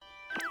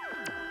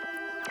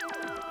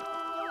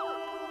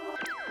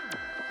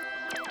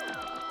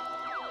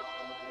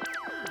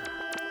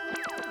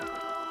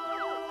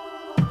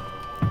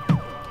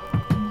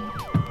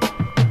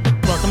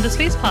Welcome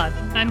to Space Pod.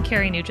 I'm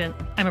Carrie Nugent.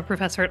 I'm a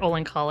professor at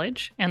Olin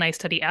College, and I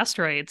study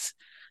asteroids.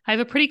 I have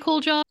a pretty cool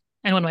job,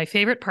 and one of my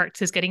favorite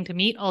parts is getting to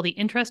meet all the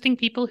interesting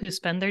people who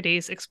spend their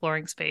days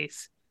exploring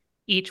space.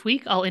 Each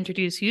week, I'll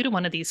introduce you to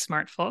one of these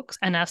smart folks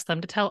and ask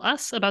them to tell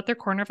us about their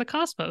corner of the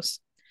cosmos.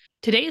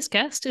 Today's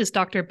guest is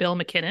Dr. Bill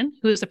McKinnon,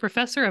 who is a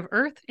professor of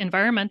Earth,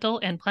 Environmental,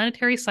 and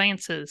Planetary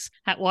Sciences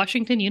at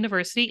Washington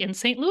University in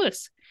St.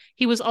 Louis.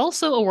 He was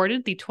also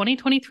awarded the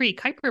 2023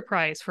 Kuiper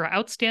Prize for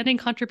outstanding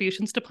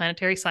contributions to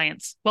planetary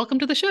science. Welcome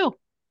to the show.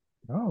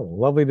 Oh,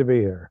 lovely to be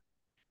here.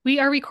 We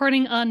are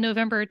recording on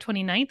November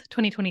 29th,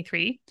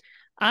 2023.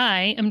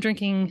 I am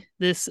drinking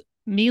this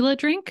Mila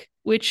drink,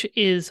 which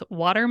is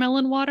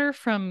watermelon water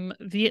from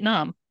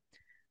Vietnam.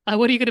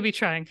 What are you going to be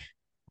trying?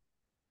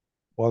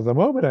 Well, at the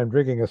moment, I'm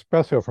drinking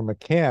espresso from a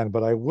can,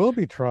 but I will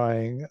be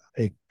trying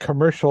a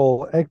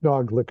commercial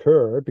eggnog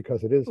liqueur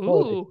because it is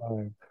holiday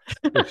time,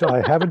 which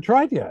I haven't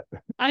tried yet.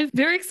 I'm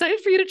very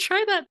excited for you to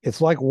try that. It's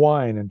like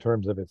wine in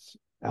terms of its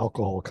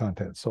alcohol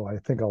content, so I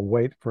think I'll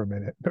wait for a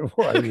minute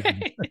before I even...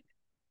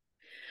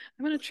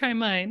 I'm going to try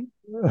mine.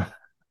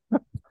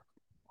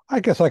 I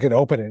guess I could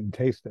open it and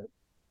taste it.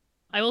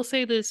 I will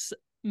say this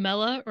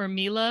Mela or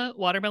Mila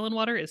watermelon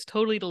water is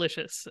totally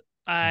delicious.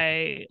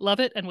 I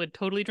love it and would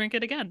totally drink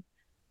it again.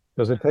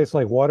 Does it taste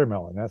like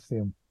watermelon? That's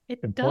the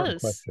important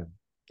question.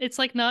 It's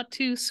like not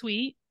too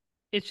sweet.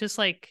 It's just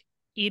like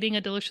eating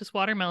a delicious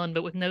watermelon,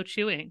 but with no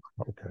chewing.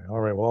 Okay.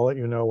 All right. Well, I'll let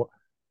you know.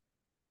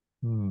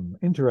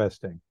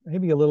 Interesting.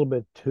 Maybe a little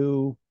bit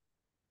too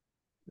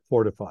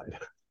fortified.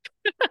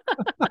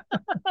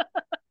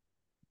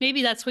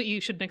 Maybe that's what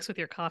you should mix with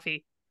your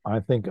coffee.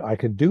 I think I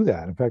could do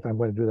that. In fact, I'm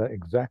going to do that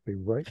exactly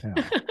right now.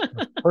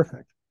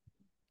 Perfect.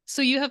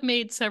 So you have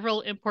made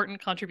several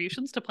important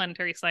contributions to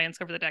planetary science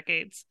over the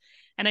decades.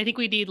 And I think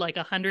we need like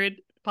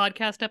 100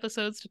 podcast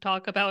episodes to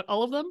talk about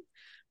all of them.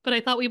 But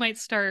I thought we might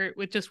start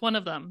with just one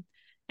of them.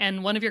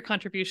 And one of your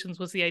contributions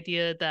was the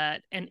idea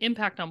that an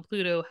impact on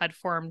Pluto had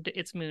formed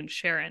its moon,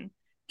 Charon.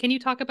 Can you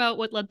talk about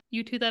what led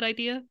you to that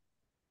idea?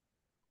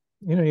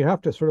 You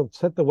have to sort of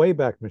set the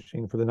Wayback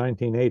Machine for the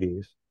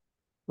 1980s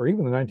or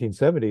even the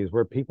 1970s,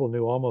 where people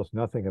knew almost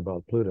nothing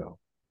about Pluto.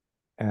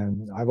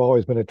 And I've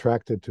always been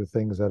attracted to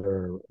things that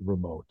are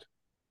remote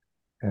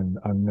and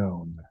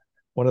unknown.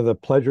 One of the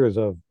pleasures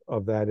of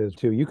that is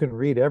you can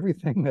read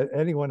everything that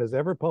anyone has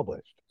ever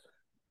published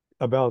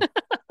about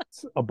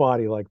a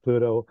body like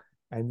Pluto,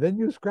 and then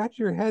you scratch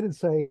your head and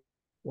say,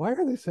 why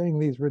are they saying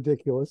these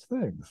ridiculous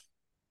things?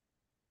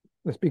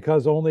 It's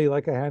because only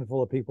like a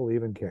handful of people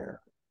even care.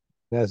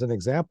 As an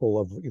example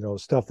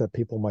of stuff that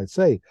people might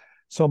say,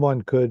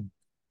 someone could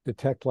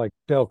detect, like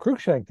Del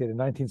Cruikshank did in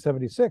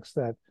 1976,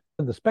 that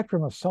the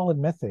spectrum of solid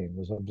methane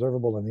was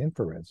observable in the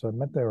infrared. So it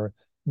meant there were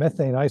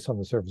methane ice on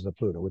the surface of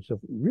Pluto, which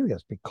really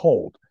has to be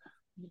cold.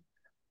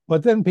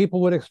 But then people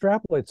would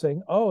extrapolate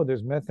saying, oh,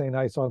 there's methane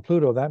ice on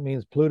Pluto. That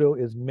means Pluto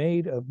is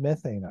made of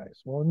methane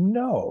ice. Well,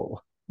 no.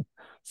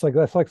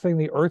 That's like saying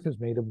the Earth is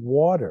made of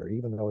water,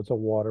 even though it's a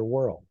water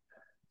world.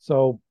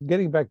 So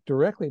getting back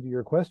directly to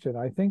your question,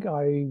 I think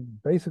I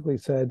basically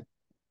said,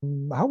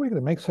 how are we going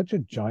to make such a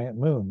giant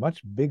moon,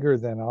 much bigger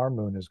than our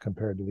moon is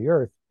compared to the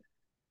Earth?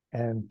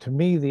 And to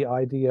me, the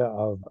idea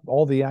of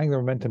all the angular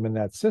momentum in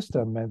that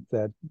system meant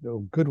that a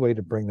good way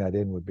to bring that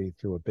in would be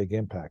through a big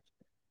impact.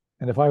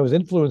 And if I was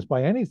influenced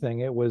by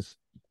anything, it was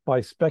by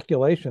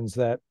speculations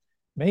that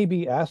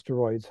maybe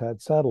asteroids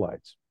had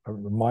satellites. I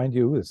remind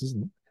you,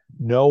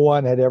 no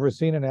one had ever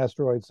seen an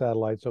asteroid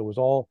satellite, so it was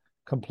all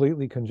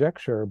completely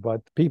conjecture. But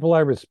people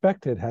I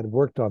respected had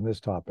worked on this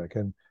topic.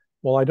 And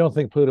while I don't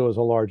think Pluto is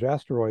a large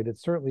asteroid, it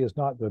certainly is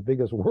not the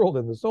biggest world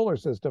in the solar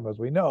system, as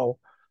we know.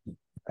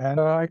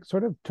 And I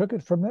sort of took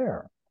it from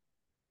there.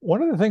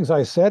 One of the things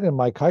I said in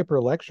my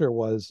Kuiper lecture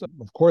was,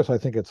 of course, I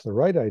think it's the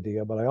right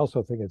idea, but I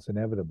also think it's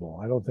inevitable.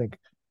 I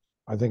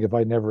think if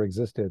I never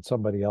existed,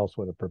 somebody else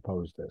would have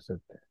proposed this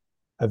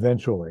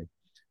eventually.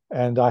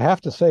 And I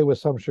have to say with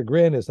some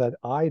chagrin is that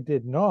I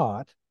did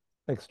not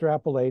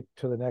extrapolate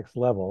to the next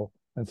level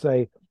and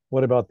say,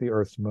 what about the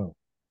Earth's moon?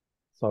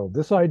 So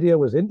this idea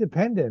was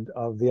independent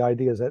of the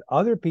ideas that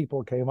other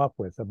people came up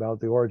with about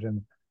the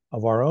origin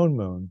of our own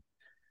moon,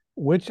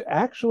 which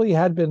actually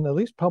had been at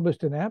least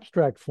published in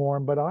abstract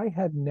form, but I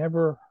had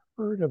never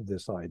heard of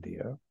this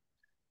idea.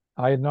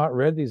 I had not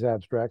read these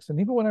abstracts. And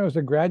even when I was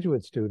a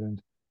graduate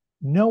student,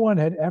 no one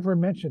had ever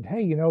mentioned,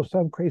 hey,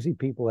 some crazy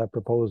people have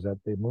proposed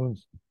that the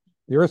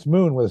Earth's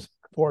moon was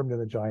formed in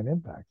a giant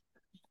impact.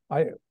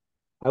 I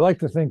like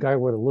to think a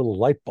little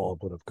light bulb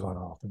would have gone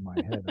off in my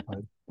head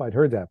if I'd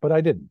heard that, but I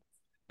didn't.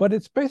 But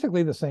it's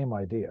basically the same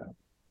idea.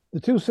 The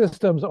two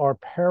systems are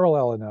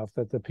parallel enough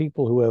that the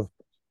people who have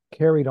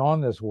carried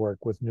on this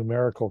work with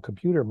numerical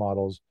computer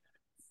models,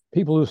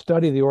 people who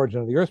study the origin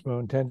of the Earth's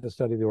moon tend to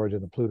study the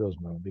origin of Pluto's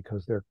moon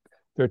because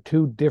they're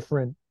two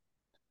different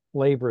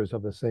flavors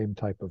of the same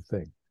type of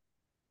thing.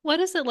 What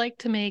is it like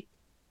to make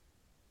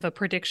a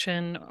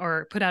prediction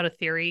or put out a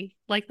theory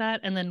like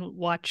that and then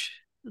watch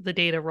the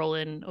data roll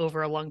in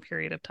over a long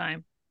period of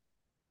time?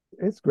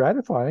 It's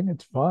gratifying.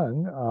 It's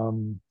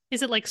fun.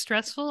 Is it like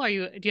stressful? Do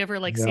you ever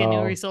like see a new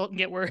No, result and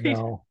get worried?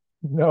 no,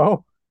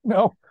 no,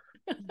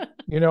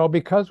 no.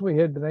 Because we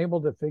had been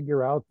able to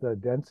figure out the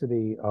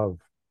density of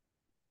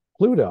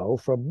Pluto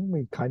from,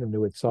 we kind of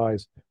knew its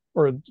size,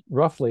 or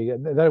roughly,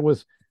 and that it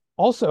was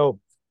also,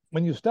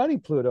 when you study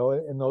Pluto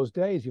in those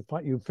days,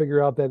 you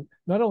figure out that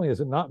not only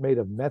is it not made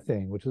of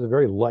methane, which is a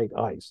very light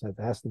ice that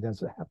has the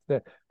density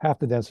half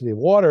the density of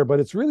water, but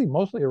it's really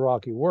mostly a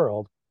rocky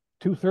world,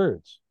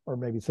 2/3 or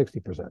maybe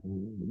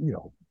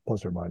 60%,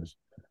 plus or minus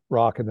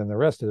rock, and then the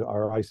rest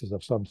are ices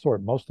of some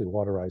sort, mostly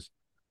water ice.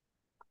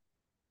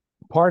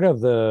 Part of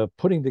the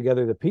putting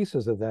together the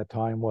pieces at that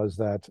time was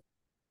that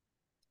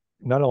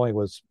not only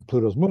was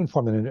Pluto's moon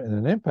formed in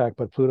an impact,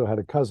 but Pluto had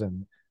a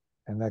cousin,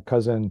 and that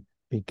cousin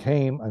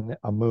became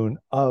a moon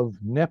of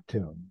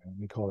Neptune, and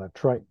we call that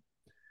Triton.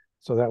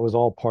 So that was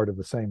all part of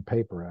the same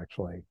paper,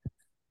 actually.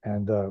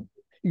 And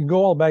you can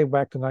go all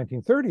back to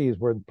 1930s,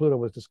 where Pluto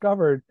was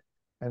discovered,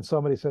 and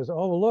somebody says,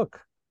 "Oh, look,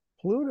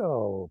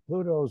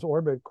 Pluto's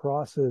orbit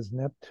crosses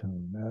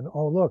Neptune, and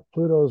oh, look,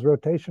 Pluto's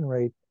rotation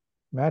rate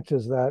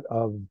matches that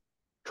of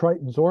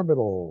Triton's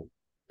orbital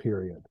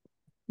period.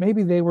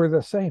 Maybe they were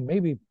the same.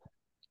 Maybe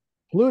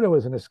Pluto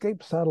is an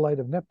escaped satellite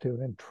of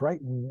Neptune, and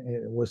Triton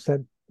was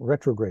sent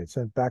retrograde,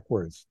 sent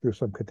backwards through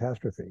some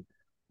catastrophe.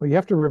 Well, you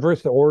have to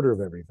reverse the order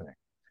of everything.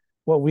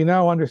 What we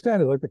now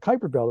understand is like the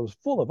Kuiper Belt was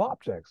full of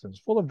objects, and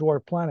it's full of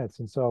dwarf planets,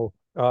 and so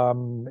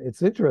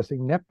it's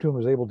interesting. Neptune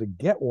was able to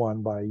get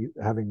one by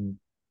having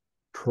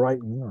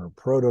Triton or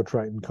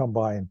proto-Triton come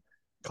by and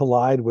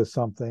collide with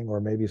something,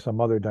 or maybe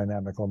some other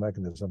dynamical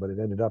mechanism, but it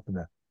ended up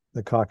in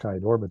the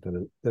cockeyed orbit that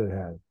it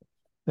had.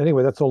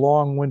 Anyway, that's a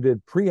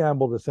long-winded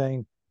preamble to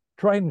saying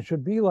Triton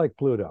should be like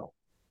Pluto.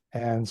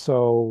 And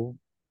so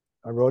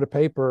I wrote a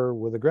paper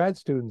with a grad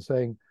student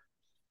saying,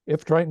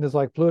 if Triton is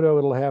like Pluto,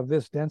 it'll have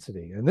this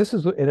density. And this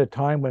is in a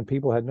time when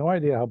people had no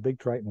idea how big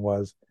Triton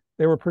was.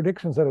 There were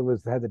predictions that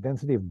it had the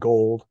density of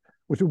gold,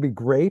 which would be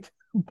great,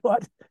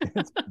 but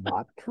it's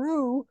not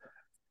true.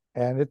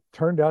 And it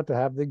turned out to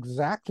have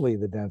exactly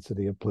the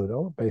density of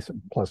Pluto,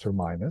 plus or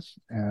minus.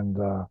 And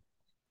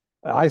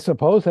I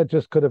suppose that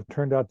just could have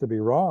turned out to be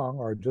wrong,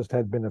 or just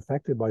had been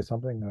affected by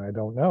something that I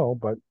don't know.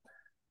 But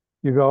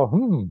you go,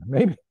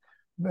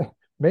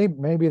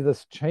 maybe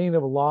this chain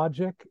of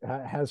logic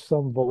has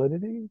some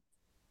validity.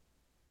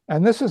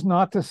 And this is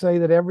not to say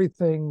that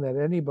everything that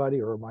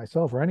anybody or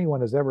myself or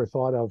anyone has ever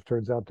thought of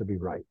turns out to be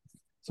right.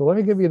 So let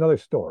me give you another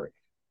story.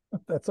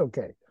 That's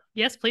okay.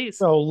 Yes, please.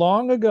 So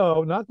long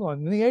ago, not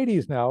long, in the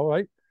 80s now,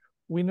 right?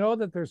 We know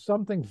that there's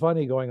something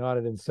funny going on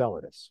at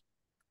Enceladus.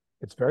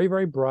 It's very,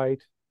 very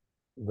bright.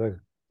 The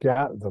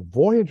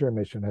Voyager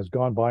mission has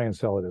gone by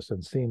Enceladus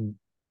and seen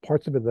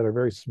parts of it that are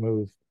very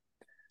smooth.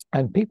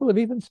 And people have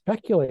even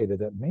speculated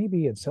that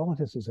maybe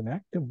Enceladus is an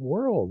active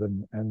world,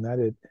 and that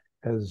it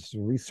has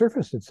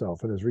resurfaced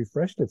itself and has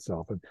refreshed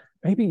itself. And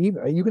maybe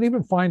even you can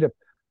even find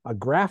a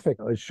graphic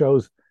that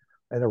shows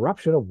an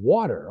eruption of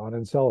water on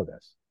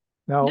Enceladus.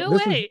 Now, No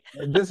way.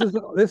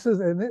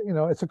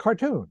 it's a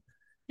cartoon.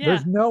 Yeah.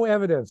 There's no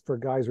evidence for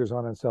geysers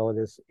on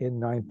Enceladus in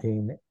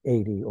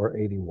 1980 or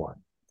 81.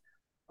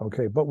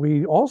 Okay, but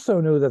we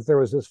also knew that there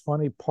was this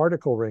funny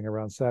particle ring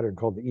around Saturn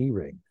called the E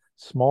ring,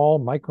 small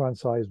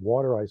micron-sized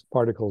water ice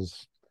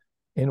particles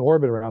in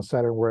orbit around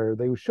Saturn, where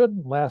they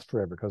shouldn't last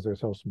forever because they're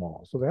so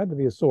small. So there had to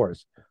be a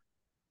source.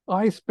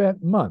 I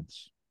spent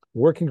months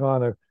working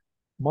on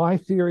my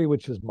theory,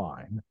 which is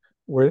mine,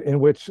 in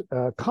which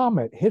a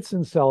comet hits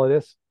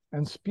Enceladus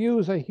and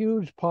spews a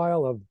huge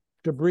pile of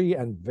debris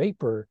and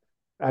vapor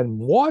and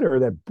water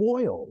that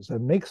boils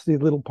and makes the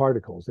little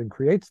particles and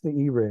creates the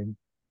E ring.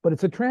 But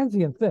it's a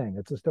transient thing.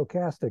 It's a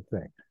stochastic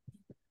thing.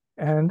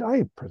 And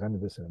I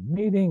presented this in a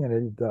meeting,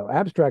 and the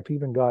abstract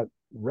even got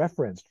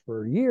referenced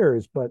for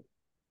years, but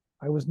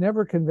I was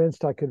never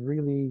convinced I could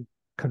really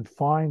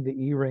confine the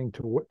E-ring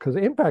to, because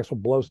the impacts will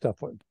blow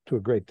stuff to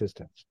a great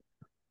distance.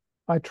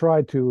 I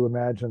tried to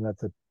imagine that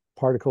the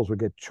particles would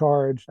get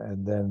charged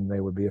and then they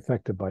would be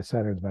affected by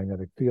Saturn's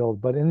magnetic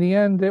field. But in the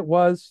end, I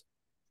was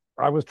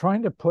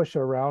trying to push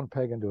a round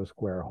peg into a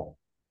square hole.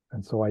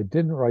 And so I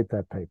didn't write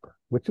that paper,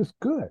 which is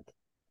good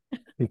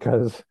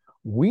because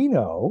we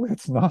know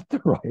it's not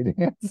the right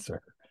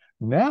answer.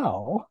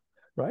 Now,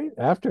 right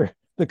after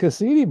the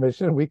Cassini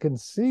mission, we can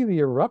see the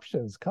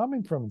eruptions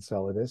coming from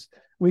Enceladus.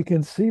 We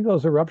can see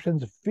those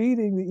eruptions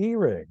feeding the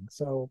E-ring.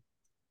 So,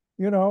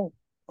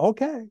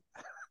 okay,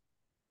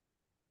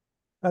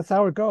 that's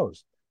how it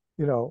goes,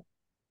 you know.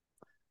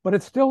 But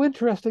it's still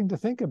interesting to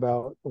think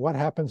about what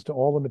happens to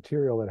all the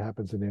material that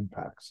happens in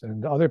impacts.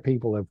 And other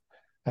people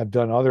have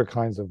done other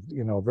kinds of,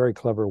 very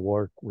clever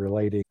work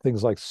relating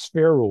things like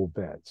spheral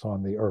beds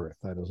on the Earth,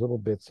 that is little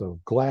bits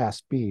of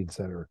glass beads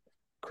that are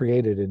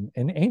created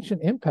in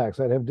ancient impacts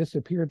that have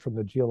disappeared from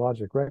the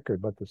geologic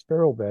record. But the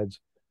spheral beds,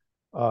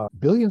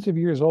 billions of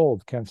years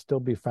old, can still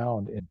be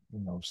found in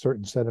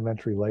certain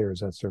sedimentary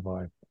layers that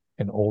survive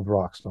in old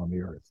rocks on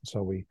the Earth.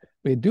 So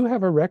we do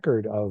have a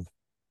record of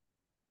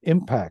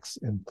impacts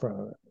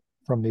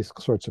from these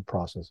sorts of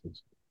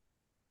processes.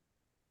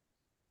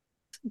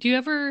 Do you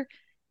ever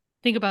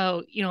think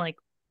about, like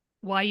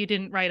why you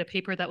didn't write a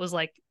paper that was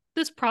like,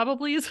 this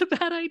probably is a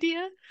bad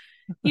idea.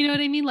 You know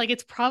what I mean? Like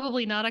it's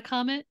probably not a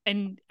comet.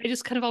 And I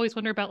just kind of always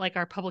wonder about like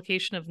our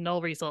publication of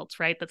null results,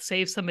 right? That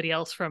saves somebody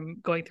else from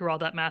going through all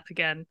that math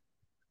again.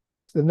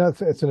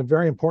 It's a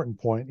very important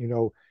point.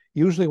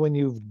 Usually when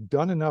you've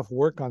done enough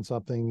work on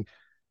something,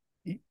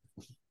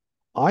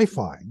 I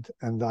find,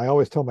 and I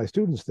always tell my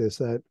students this,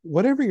 that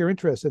whatever you're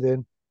interested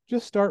in,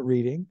 just start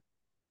reading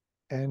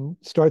and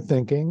start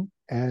thinking.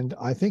 And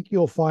I think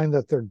you'll find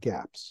that there are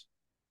gaps.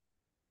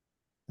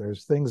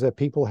 There's things that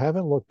people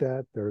haven't looked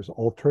at, there's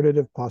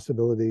alternative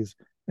possibilities,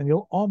 and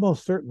you'll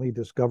almost certainly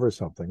discover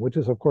something, which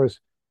is, of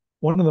course,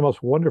 one of the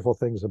most wonderful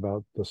things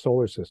about the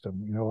solar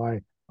system.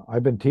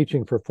 I've been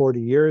teaching for 40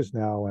 years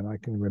now, and I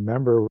can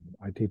remember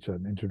I teach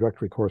an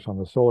introductory course on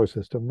the solar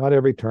system, not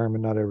every term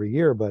and not every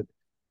year, but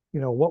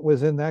what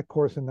was in that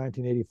course in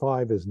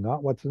 1985 is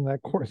not what's in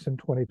that course in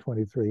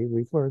 2023.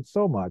 We've learned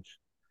so much,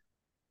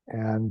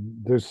 and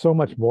there's so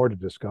much more to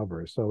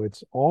discover. So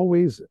it's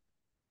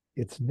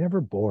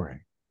never boring.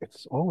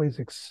 It's always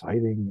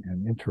exciting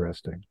and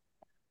interesting.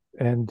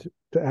 And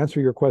to answer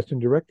your question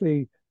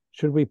directly,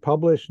 should we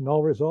publish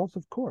null results?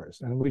 Of course.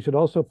 And we should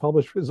also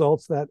publish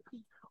results that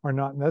are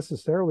not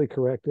necessarily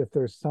correct if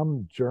there's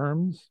some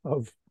germs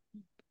of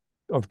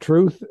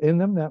truth in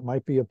them that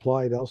might be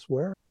applied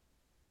elsewhere.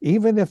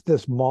 Even if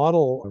this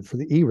model for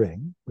the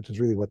E-ring, which is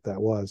really what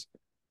that was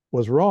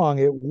wrong,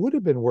 it would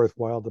have been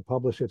worthwhile to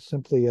publish it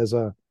simply as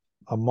a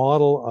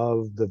model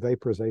of the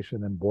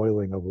vaporization and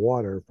boiling of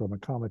water from a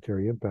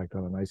cometary impact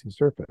on an icy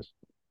surface.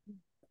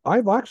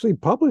 I've actually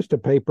published a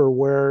paper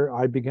where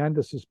I began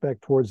to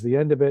suspect towards the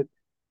end of it,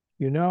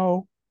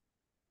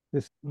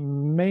 this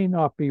may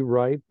not be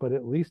right, but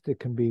at least it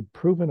can be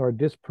proven or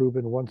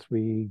disproven once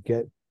we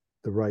get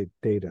the right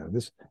data.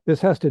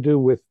 This has to do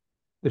with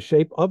the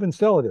shape of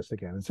Enceladus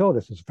again.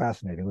 Enceladus is a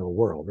fascinating little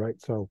world,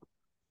 right? So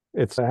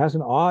it has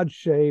an odd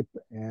shape,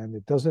 and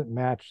it doesn't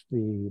match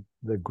the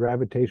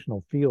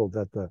gravitational field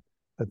that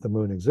the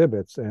moon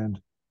exhibits.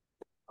 And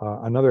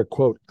another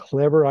quote,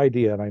 clever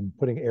idea, and I'm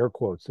putting air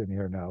quotes in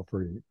here now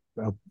for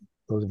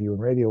those of you in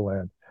Radio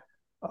Land,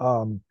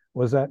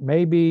 was that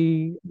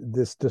maybe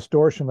this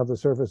distortion of the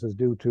surface is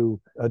due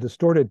to a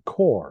distorted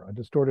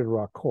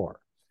rock core.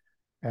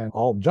 And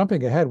all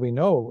jumping ahead, we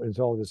know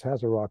Enceladus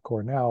has a rock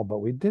core now, but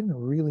we didn't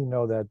really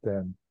know that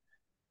then.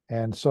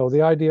 And so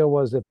the idea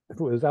was if it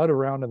was out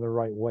around in the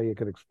right way, it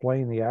could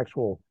explain the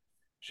actual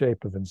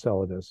shape of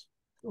Enceladus.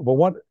 But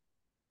one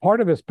part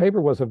of his paper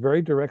was a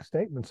very direct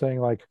statement saying,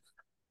 like,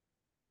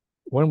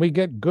 when we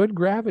get good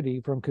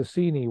gravity from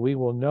Cassini, we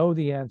will know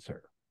the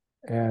answer.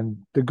 And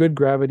the good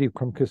gravity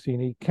from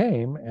Cassini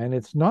came, and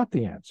it's not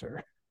the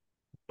answer,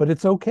 but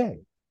it's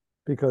okay,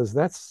 because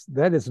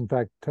that is in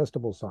fact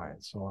testable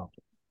science. So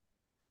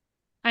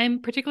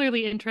I'm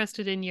particularly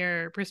interested in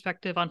your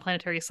perspective on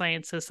planetary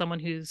science as someone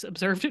who's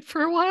observed it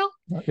for a while.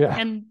 yeah.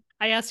 And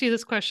I asked you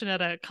this question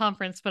at a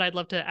conference, but I'd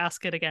love to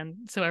ask it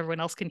again so everyone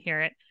else can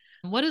hear it.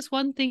 What is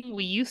one thing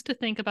we used to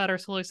think about our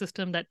solar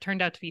system that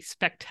turned out to be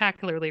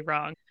spectacularly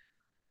wrong?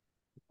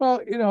 Well,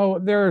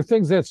 there are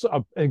things that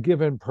a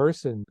given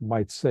person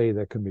might say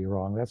that can be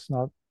wrong. That's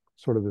not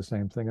sort of the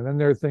same thing. And then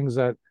there are things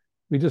that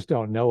we just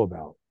don't know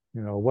about.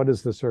 What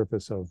is the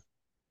surface of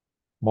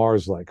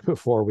Mars like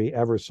before we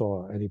ever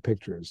saw any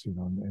pictures, in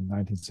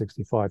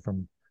 1965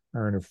 from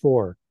Mariner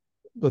 4.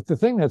 But the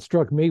thing that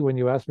struck me when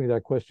you asked me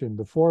that question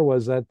before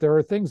was that there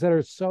are things that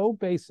are so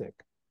basic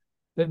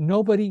that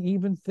nobody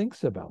even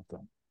thinks about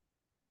them,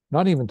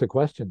 not even to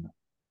question them.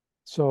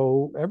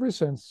 So ever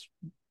since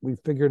we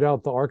figured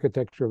out the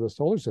architecture of the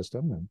solar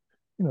system, and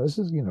this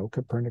is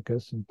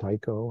Copernicus and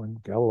Tycho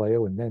and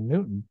Galileo and then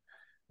Newton,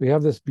 we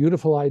have this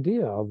beautiful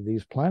idea of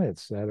these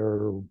planets that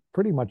are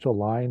pretty much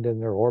aligned in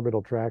their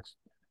orbital tracks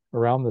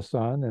around the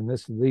sun, and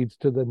this leads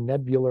to the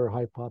nebular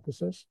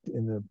hypothesis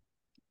in the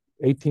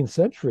 18th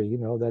century,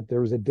 that there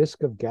was a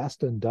disk of gas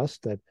and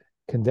dust that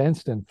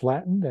condensed and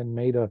flattened and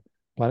made a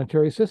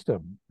planetary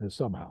system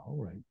somehow,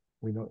 right?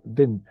 We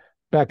didn't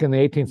back in the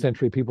 18th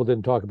century, people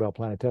didn't talk about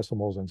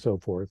planetesimals and so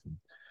forth,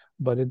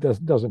 but it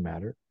doesn't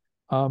matter.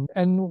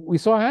 And we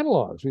saw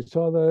analogs. We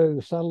saw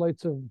the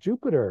satellites of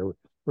Jupiter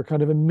were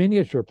kind of a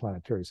miniature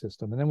planetary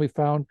system. And then we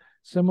found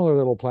similar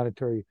little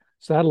planetary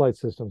satellite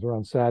systems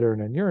around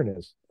Saturn and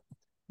Uranus.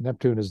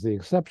 Neptune is the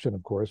exception,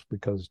 of course,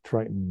 because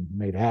Triton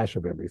made hash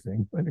of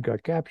everything when it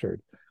got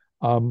captured.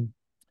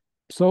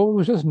 So it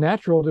was just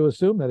natural to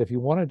assume that if you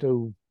wanted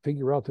to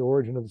figure out the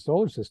origin of the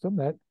solar system,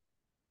 that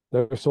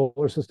the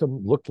solar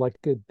system looked like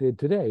it did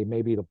today.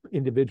 Maybe the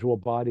individual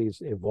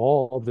bodies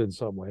evolved in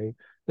some way.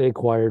 They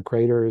acquired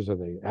craters, or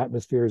the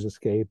atmospheres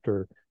escaped,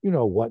 or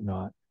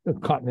whatnot. The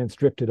continents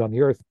drifted on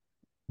the Earth.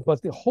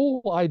 But the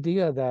whole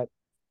idea that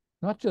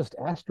not just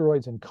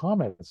asteroids and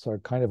comets are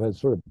kind of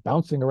sort of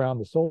bouncing around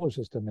the solar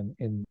system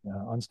in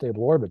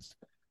unstable orbits,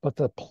 but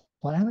the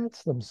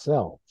planets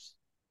themselves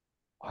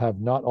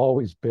have not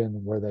always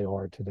been where they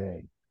are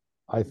today.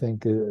 I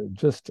think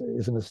just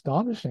is an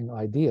astonishing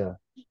idea.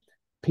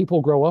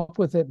 People grow up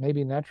with it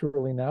maybe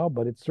naturally now,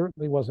 but it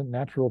certainly wasn't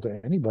natural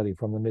to anybody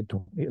from the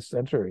mid-20th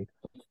century,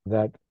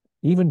 that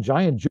Even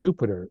giant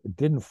Jupiter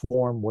didn't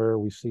form where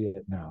we see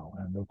it now.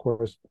 And of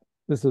course,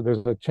 there's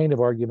a chain of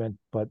argument,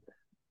 but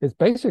it's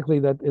basically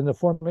that in the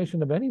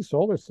formation of any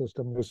solar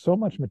system, there's so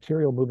much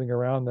material moving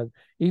around that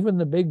even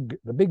the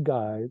big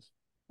guys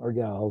or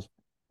gals,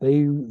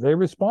 they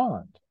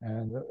respond.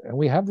 And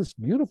we have this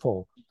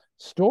beautiful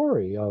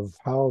story of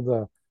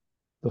how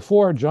the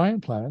four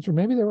giant planets, or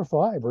maybe there were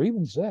five or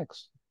even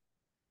six,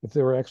 if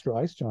there were extra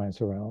ice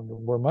giants around,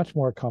 were much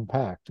more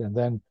compact. And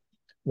then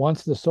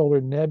once the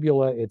solar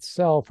nebula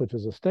itself, which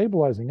is a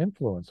stabilizing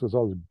influence, was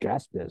all this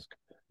gas disk,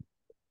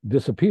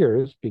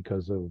 disappears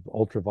because of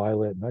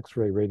ultraviolet and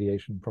X-ray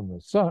radiation from the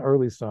sun,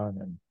 early sun,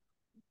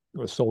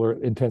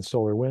 and intense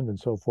solar wind and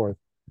so forth,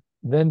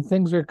 then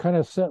things are kind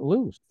of set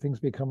loose. Things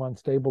become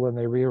unstable and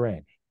they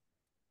rearrange.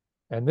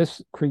 And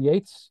this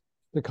creates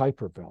the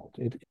Kuiper belt.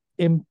 It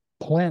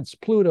implants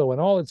Pluto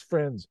and all its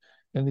friends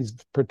in these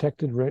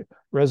protected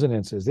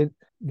resonances. It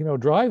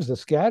drives the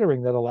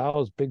scattering that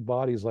allows big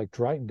bodies like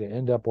Triton to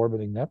end up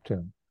orbiting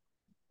Neptune.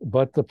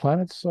 But the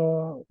planets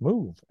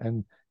move,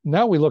 and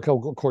now we look.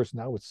 Of course,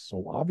 now it's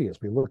so obvious.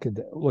 We look at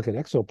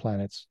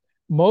exoplanets.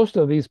 Most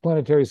of these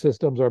planetary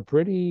systems are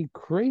pretty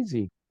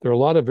crazy. There are a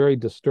lot of very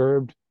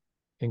disturbed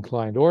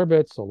inclined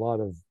orbits, a lot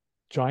of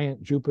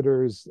giant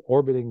Jupiters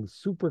orbiting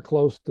super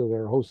close to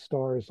their host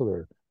stars, so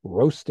they're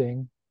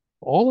roasting.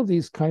 All of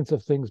these kinds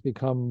of things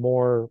become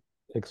more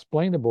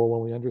explainable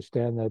when we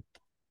understand that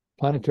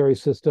planetary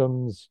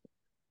systems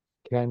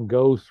can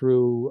go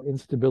through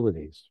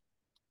instabilities.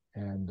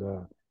 And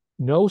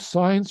no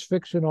science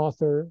fiction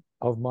author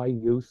of my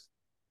youth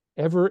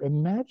ever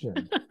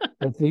imagined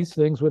that these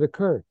things would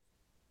occur.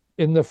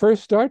 In the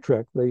first Star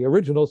Trek, the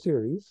original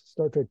series,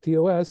 Star Trek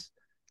TOS,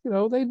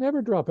 they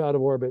never drop out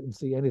of orbit and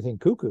see anything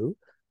cuckoo.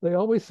 They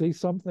always see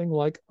something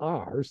like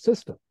our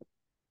system.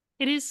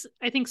 It is,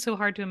 I think, so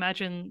hard to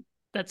imagine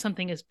that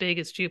something as big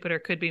as Jupiter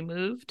could be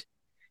moved.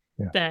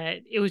 Yeah. That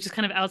it was just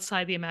kind of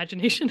outside the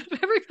imagination of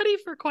everybody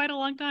for quite a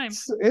long time.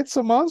 It's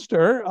a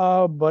monster,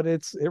 but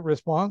it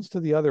responds to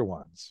the other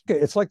ones. Okay,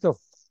 it's like the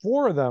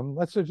four of them.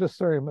 Let's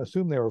just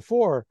assume there were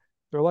four.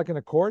 They're like an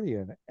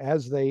accordion.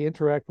 As they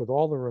interact with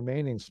all the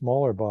remaining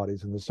smaller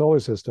bodies in the solar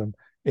system,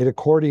 it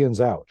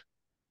accordions out.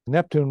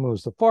 Neptune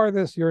moves the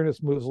farthest,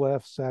 Uranus moves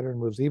left, Saturn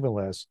moves even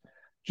less.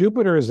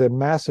 Jupiter is a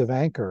massive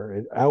anchor.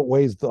 It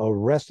outweighs the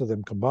rest of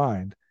them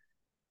combined,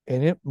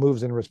 and it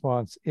moves in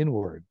response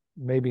inward,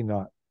 maybe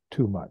not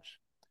too much.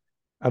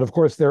 And of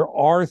course, there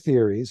are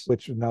theories,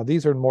 which now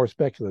these are more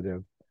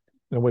speculative,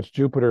 in which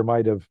Jupiter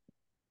might have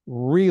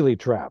really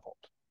traveled.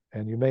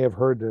 And you may have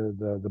heard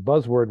the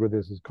buzzword with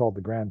this is called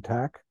the grand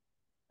tack.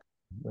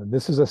 And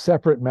this is a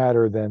separate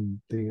matter than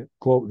the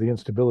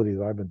instability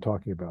that I've been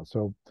talking about.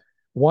 So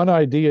one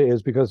idea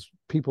is, because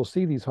people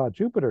see these hot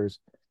Jupiters,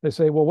 they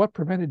say, well, what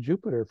prevented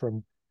Jupiter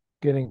from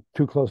getting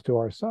too close to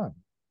our sun?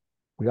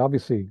 We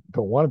obviously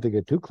don't want it to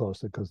get too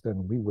close, because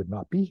then we would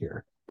not be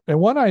here. And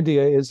one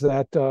idea is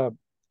that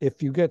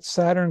if you get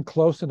Saturn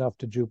close enough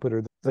to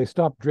Jupiter, they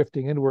stop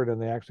drifting inward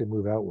and they actually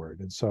move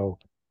outward. And so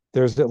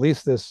there's at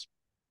least this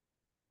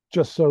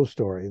just so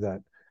story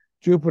that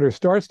Jupiter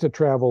starts to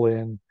travel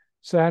in,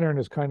 Saturn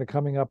is kind of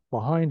coming up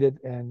behind it,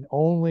 and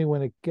only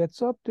when it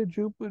gets up to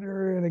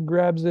Jupiter and it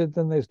grabs it,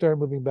 then they start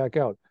moving back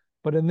out.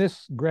 But in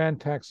this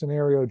grand tack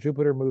scenario,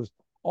 Jupiter moves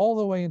all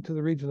the way into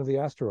the region of the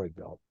asteroid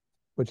belt,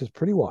 which is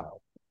pretty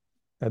wild,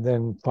 and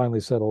then finally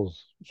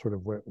settles sort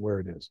of where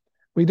it is.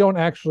 We don't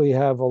actually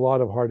have a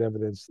lot of hard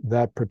evidence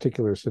that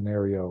particular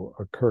scenario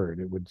occurred.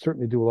 It would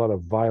certainly do a lot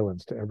of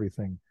violence to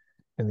everything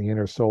in the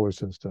inner solar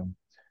system.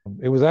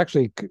 It was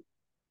actually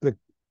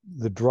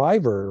the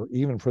driver,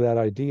 even for that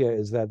idea,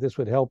 is that this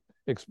would help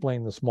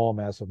explain the small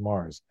mass of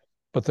Mars.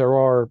 But there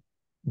are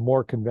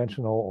more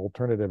conventional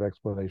alternative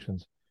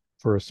explanations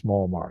for a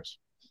small Mars.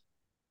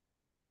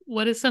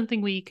 What is something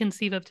we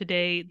conceive of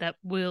today that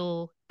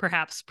will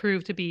perhaps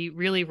prove to be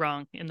really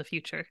wrong in the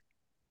future?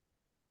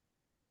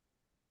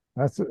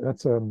 That's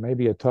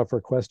maybe a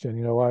tougher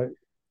question.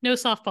 No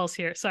softballs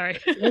here. Sorry.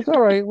 It's all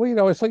right.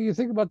 Well, it's like you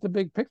think about the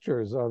big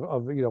pictures of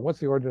what's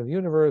the origin of the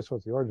universe,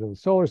 what's the origin of the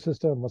solar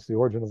system, what's the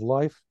origin of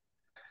life.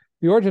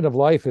 The origin of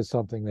life is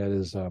something that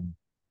is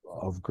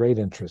of great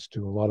interest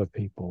to a lot of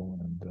people,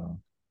 and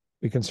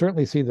we can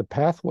certainly see the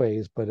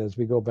pathways. But as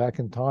we go back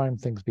in time,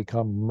 things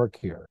become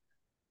murkier.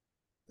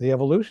 The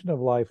evolution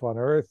of life on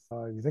Earth,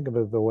 you think of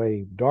it the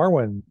way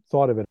Darwin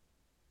thought of it.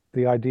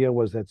 The idea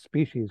was that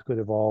species could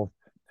evolve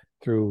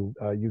through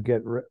you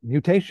get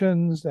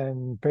mutations,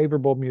 and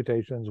favorable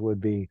mutations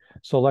would be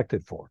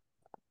selected for,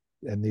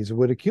 and these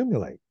would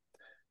accumulate.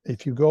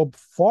 If you go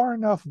far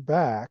enough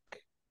back,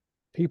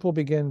 people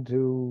begin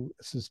to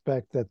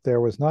suspect that there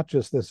was not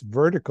just this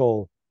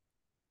vertical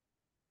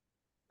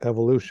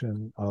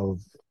evolution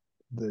of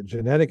the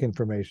genetic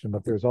information,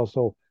 but there's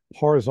also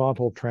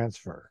horizontal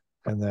transfer,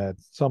 and that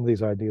some of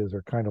these ideas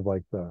are kind of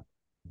like the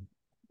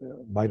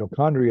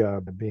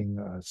mitochondria being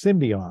a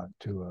symbiont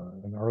to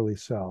an early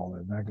cell,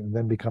 and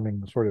then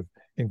becoming sort of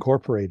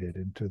incorporated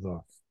into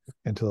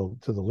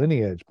the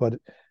lineage. But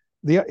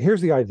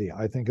here's the idea,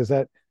 I think, is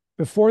that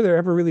before there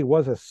ever really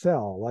was a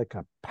cell, like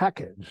a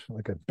package,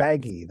 like a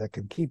baggie that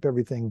could keep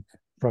everything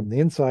from the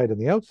inside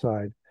and the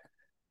outside,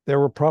 there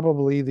were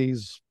probably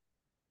these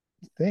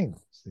things,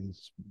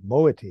 these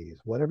moieties,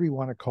 whatever you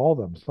want to call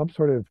them, some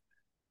sort of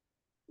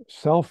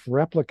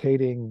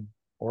self-replicating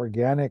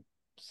organic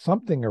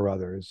something or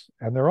others,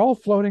 and they're all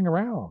floating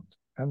around.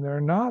 And they're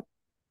not,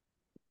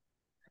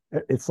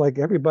 it's like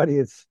everybody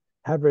is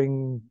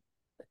having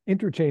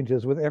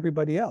interchanges with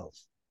everybody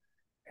else.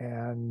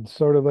 And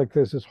sort of like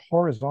there's this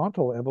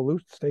horizontal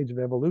evolution stage of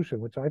evolution,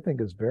 which I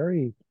think is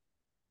very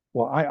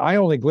well, I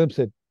only glimpse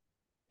it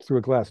through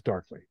a glass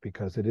darkly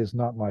because it is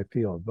not my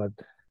field. But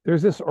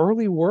there's this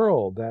early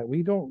world that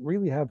we don't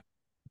really have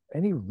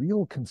any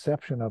real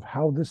conception of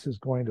how this is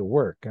going to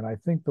work. And I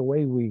think the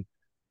way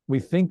we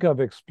think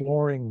of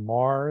exploring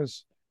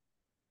Mars,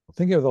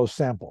 think of those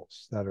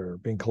samples that are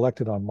being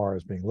collected on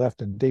Mars, being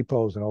left in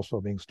depots and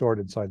also being stored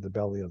inside the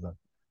belly of the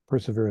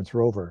Perseverance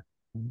rover.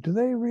 Do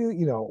they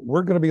really,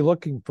 we're going to be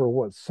looking for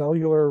what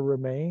cellular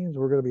remains?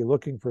 We're going to be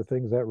looking for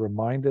things that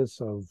remind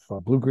us of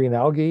blue-green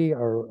algae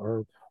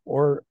or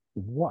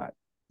what?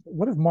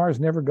 What if Mars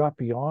never got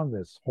beyond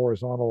this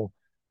horizontal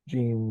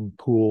gene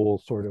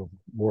pool sort of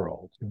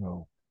world?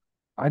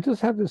 I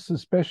just have this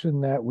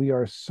suspicion that we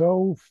are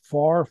so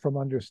far from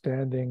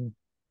understanding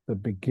the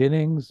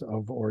beginnings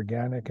of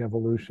organic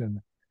evolution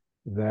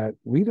that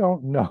we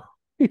don't know.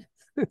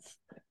 it's,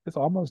 it's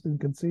almost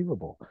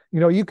inconceivable.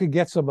 You could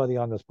get somebody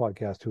on this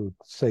podcast who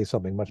say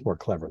something much more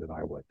clever than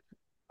I would.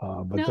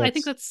 But No, I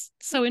think that's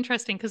so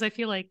interesting because I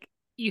feel like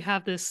you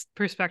have this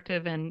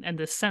perspective and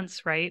this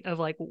sense, right, of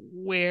like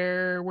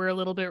where we're a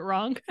little bit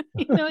wrong.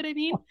 You know what I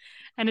mean?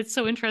 And it's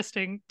so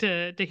interesting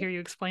to hear you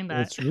explain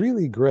that. it's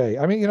really great.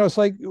 I mean, it's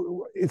like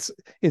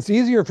it's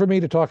easier for me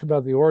to talk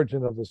about the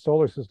origin of the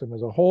solar system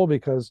as a whole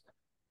because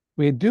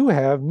we do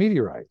have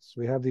meteorites.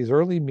 We have these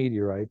early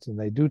meteorites, and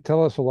they do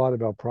tell us a lot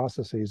about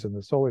processes in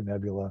the solar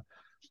nebula.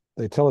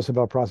 They tell us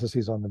about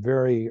processes on the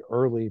very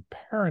early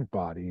parent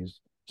bodies,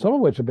 some of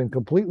which have been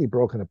completely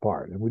broken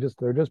apart, and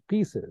they're just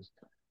pieces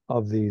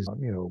of these.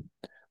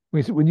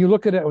 When you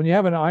look at it, when you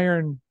have an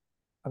iron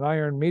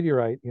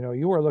meteorite,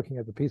 you are looking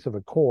at the piece of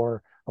a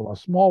core of a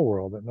small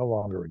world that no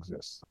longer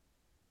exists.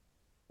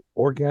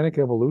 Organic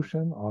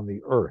evolution on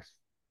the Earth,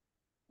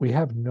 we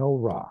have no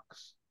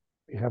rocks.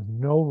 We have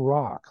no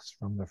rocks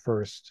from the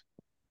first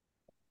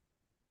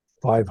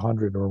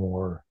 500 or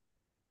more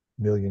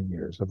million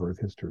years of Earth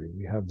history.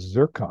 We have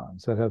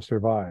zircons that have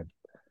survived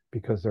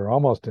because they're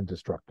almost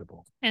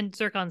indestructible. And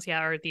zircons, yeah,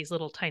 are these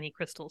little tiny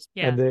crystals.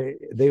 And Yeah.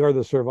 they are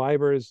the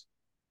survivors.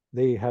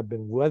 They have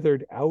been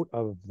weathered out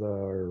of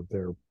their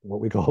what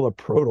we call a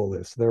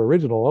protolith, their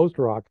original host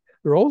rock.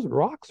 Their host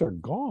rocks are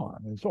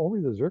gone. It's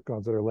only the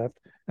zircons that are left,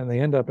 and they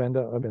end up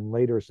in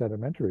later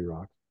sedimentary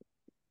rocks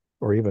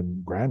or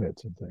even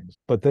granites and things.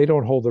 But they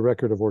don't hold the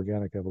record of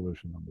organic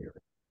evolution on the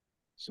Earth.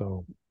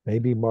 So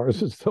maybe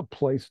Mars is the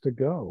place to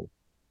go.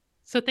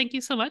 So thank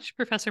you so much,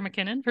 Professor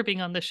McKinnon, for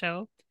being on the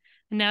show.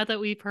 Now that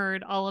we've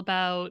heard all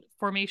about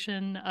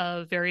formation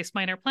of various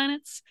minor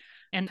planets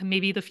and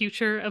maybe the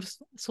future of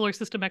solar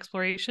system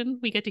exploration,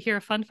 we get to hear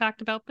a fun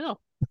fact about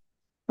Bill.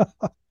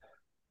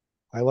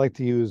 I like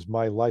to use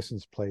my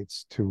license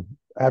plates to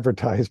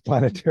advertise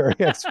planetary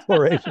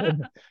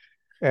exploration.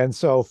 And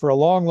so for a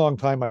long, long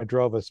time, I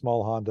drove a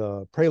small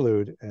Honda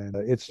Prelude, and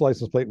its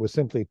license plate was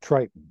simply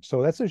Triton.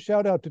 So that's a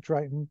shout out to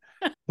Triton.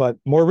 But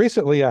more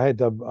recently, I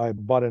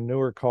bought a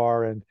newer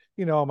car, and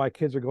my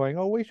kids are going,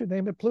 "Oh, we should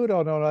name it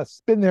Pluto." No,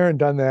 it's been there and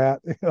done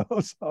that.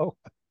 So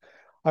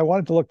I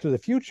wanted to look to the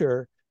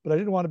future, but I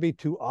didn't want to be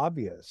too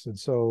obvious. And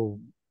so,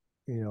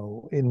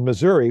 in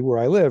Missouri, where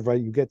I live,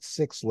 right, you get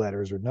 6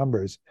 letters or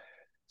numbers.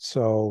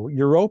 So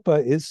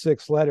Europa is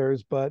 6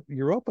 letters, but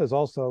Europa is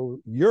also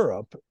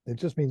Europe. It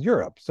just means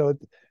Europe. So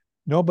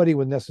nobody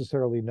would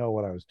necessarily know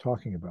what I was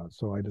talking about.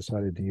 So I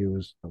decided to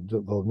use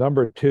the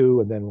number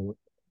 2 and then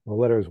the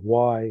letters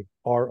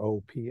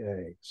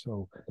YROPA.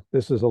 So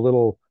this is a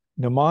little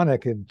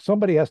mnemonic, and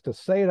somebody has to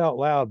say it out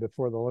loud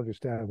before they'll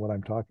understand what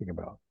I'm talking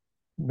about.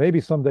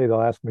 Maybe someday they'll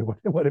ask me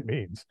what it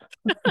means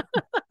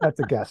at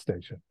the gas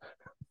station.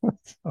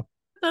 So,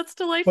 That's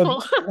but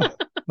delightful.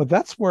 but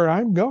that's where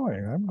I'm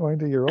going. I'm going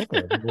to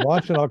Europa. We'll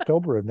launch in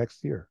October of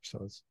next year.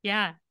 So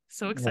Yeah,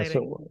 so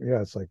exciting.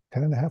 it's like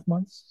 10 and a half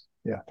months.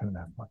 Yeah, 10 and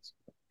a half months.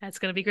 That's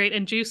going to be great.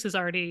 And Juice is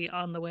already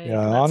on the way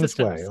Yeah, in that on its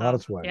system. way, on So,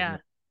 its way. yeah.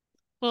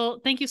 Well,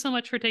 thank you so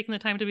much for taking the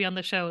time to be on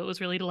the show. It was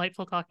really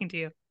delightful talking to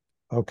you.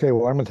 Okay,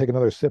 well, I'm going to take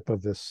another sip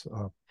of this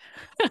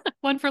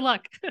One for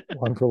luck.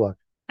 one for luck.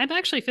 I'm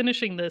actually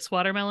finishing this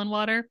watermelon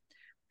water.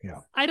 Yeah.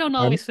 I don't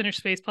I'm always finish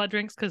space pod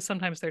drinks because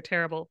sometimes they're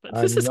terrible, but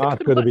this I'm is a not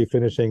good going to one. be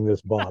finishing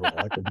this bottle.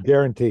 I can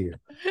guarantee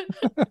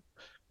you.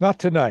 Not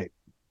tonight.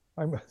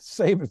 I'm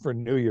saving it for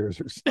New Year's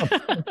or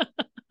something.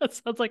 That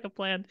sounds like a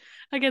plan.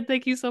 Again,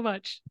 thank you so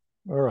much.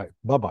 All right.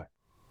 Bye-bye.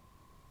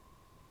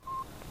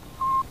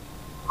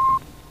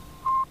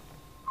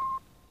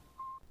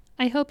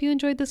 I hope you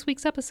enjoyed this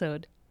week's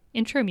episode.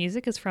 Intro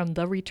music is from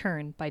The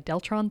Return by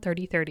Deltron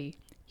 3030.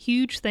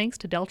 Huge thanks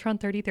to Deltron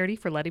 3030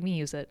 for letting me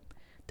use it.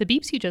 The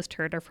beeps you just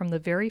heard are from the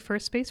very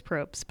first space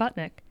probe,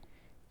 Sputnik.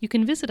 You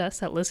can visit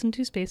us at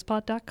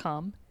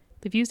listentospacepod.com.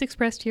 The views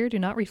expressed here do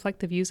not reflect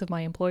the views of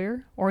my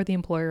employer or the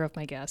employer of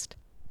my guest.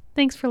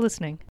 Thanks for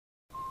listening.